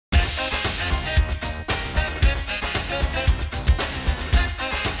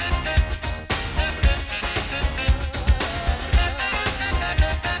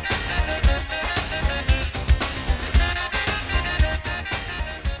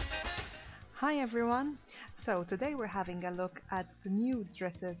Hi everyone! So today we're having a look at the new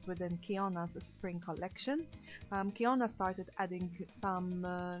dresses within Kiyonna's spring collection. Kiyonna started adding some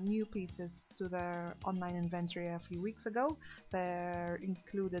new pieces to their online inventory a few weeks ago. They're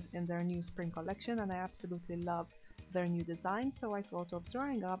included in their new spring collection and I absolutely love their new design, so I thought of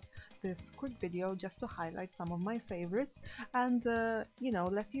drawing up this quick video just to highlight some of my favorites and let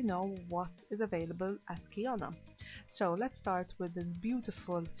you know what is available at Kiyonna. So let's start with this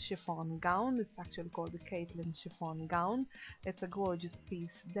beautiful chiffon gown. It's actually called the Caitlin chiffon gown. It's a gorgeous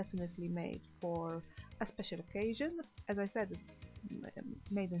piece, definitely made for a special occasion. As I said,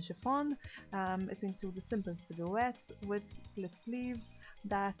 it's made in chiffon. It includes a simple silhouette with split sleeves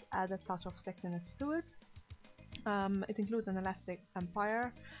that add a touch of sexiness to it. It includes an elastic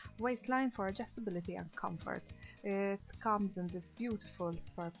empire waistline for adjustability and comfort. It comes in this beautiful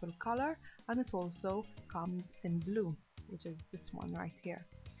purple color and it also comes in blue, which is this one right here,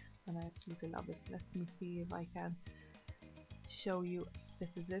 and I absolutely love it. Let me see if I can show you. This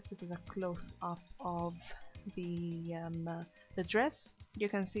is it. This is a close-up of the dress. You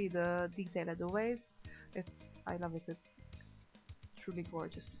can see the detail at the waist. I love it. It's truly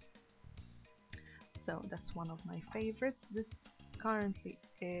gorgeous. So that's one of my favorites. This currently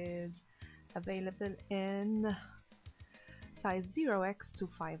is available in size 0x to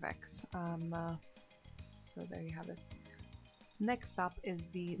 5x. So there you have it. Next up is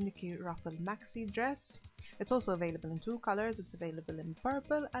the Nikki Ruffle maxi dress. It's also available in two colors. It's available in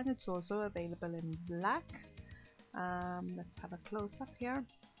purple and it's also available in black. Let's have a close-up here.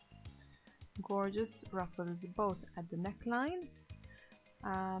 Gorgeous ruffles both at the neckline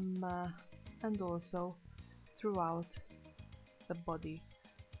and also throughout the body.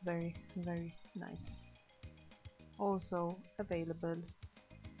 Very, very nice. Also available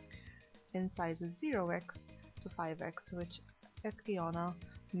in sizes 0x to 5x, which at Kiyonna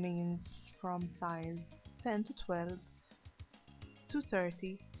means from size 10 to 12 to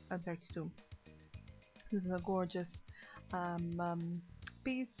 30 and 32. This is a gorgeous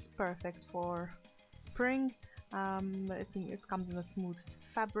piece, perfect for spring. It comes in a smooth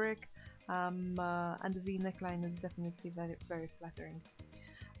fabric and the V neckline is definitely very, very flattering.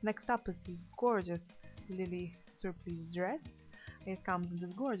 Next up is this gorgeous Lily surplice dress. It comes in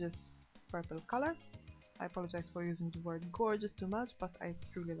this gorgeous purple color. I apologize for using the word gorgeous too much, but I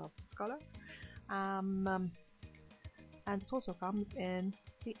truly love this color. And it also comes in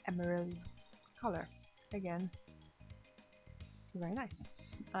the emerald color. Again, very nice.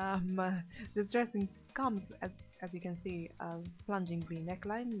 This dressing comes, as you can see, a plunging V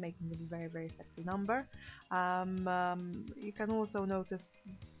neckline, making it a very, very sexy number. You can also notice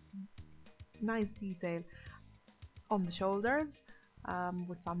nice detail on the shoulders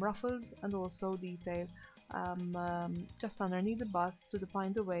with some ruffles, and also detail just underneath the bust to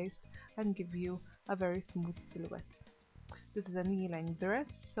define the waist and give you a very smooth silhouette. This is a knee-length dress,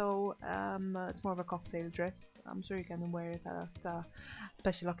 so it's more of a cocktail dress. I'm sure you can wear it at a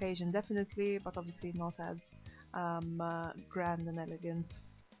special occasion, definitely, but obviously not as grand and elegant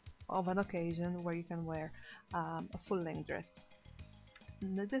of an occasion where you can wear a full-length dress.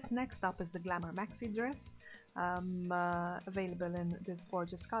 This next up is the Glamour Maxi dress, available in this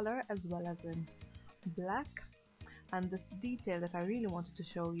gorgeous color as well as in black. And this detail that I really wanted to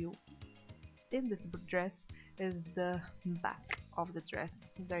show you in this dress is the back of the dress.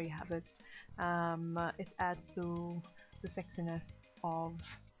 There you have it. It adds to the sexiness of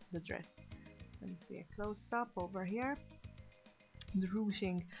the dress. Let me see a close-up over here. The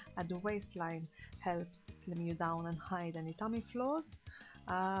ruching at the waistline helps slim you down and hide any tummy flaws.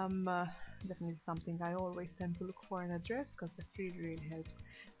 Definitely something I always tend to look for in a dress, because that really helps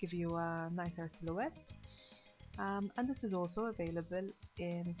give you a nicer silhouette. And this is also available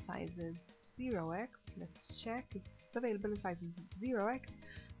in sizes 0x. Let's check. It's available in sizes 0x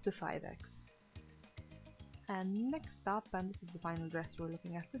to 5x. And next up, and this is the final dress we're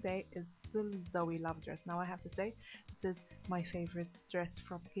looking at today, is the Zoe Love dress. Now I have to say, this is my favorite dress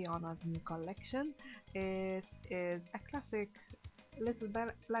from Kiyonna's new collection. It is a classic little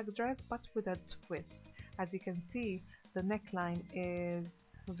black dress, but with a twist. As you can see, the neckline is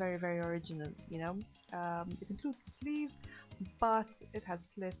very, very original, you know. It includes the sleeves, but it has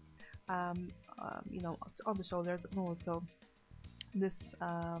slits, you know, on the shoulders, and also this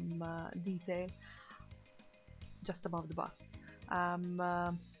detail just above the bust.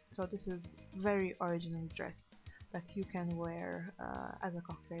 So this is very original dress that you can wear as a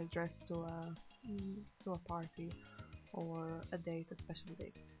cocktail dress to a party or a date, a special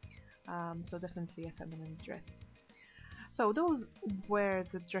date. So definitely a feminine dress. So those were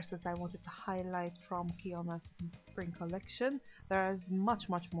the dresses I wanted to highlight from Kiyonna's spring collection. There is much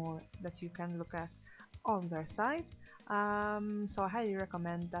more that you can look at on their site. So I highly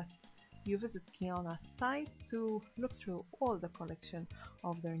recommend that you visit Kiyonna's site to look through all the collection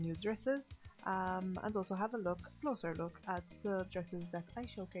of their new dresses, and also have a closer look at the dresses that I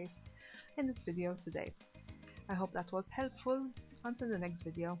showcased in this video today. I hope that was helpful. Until the next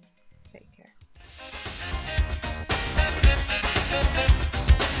video, take care.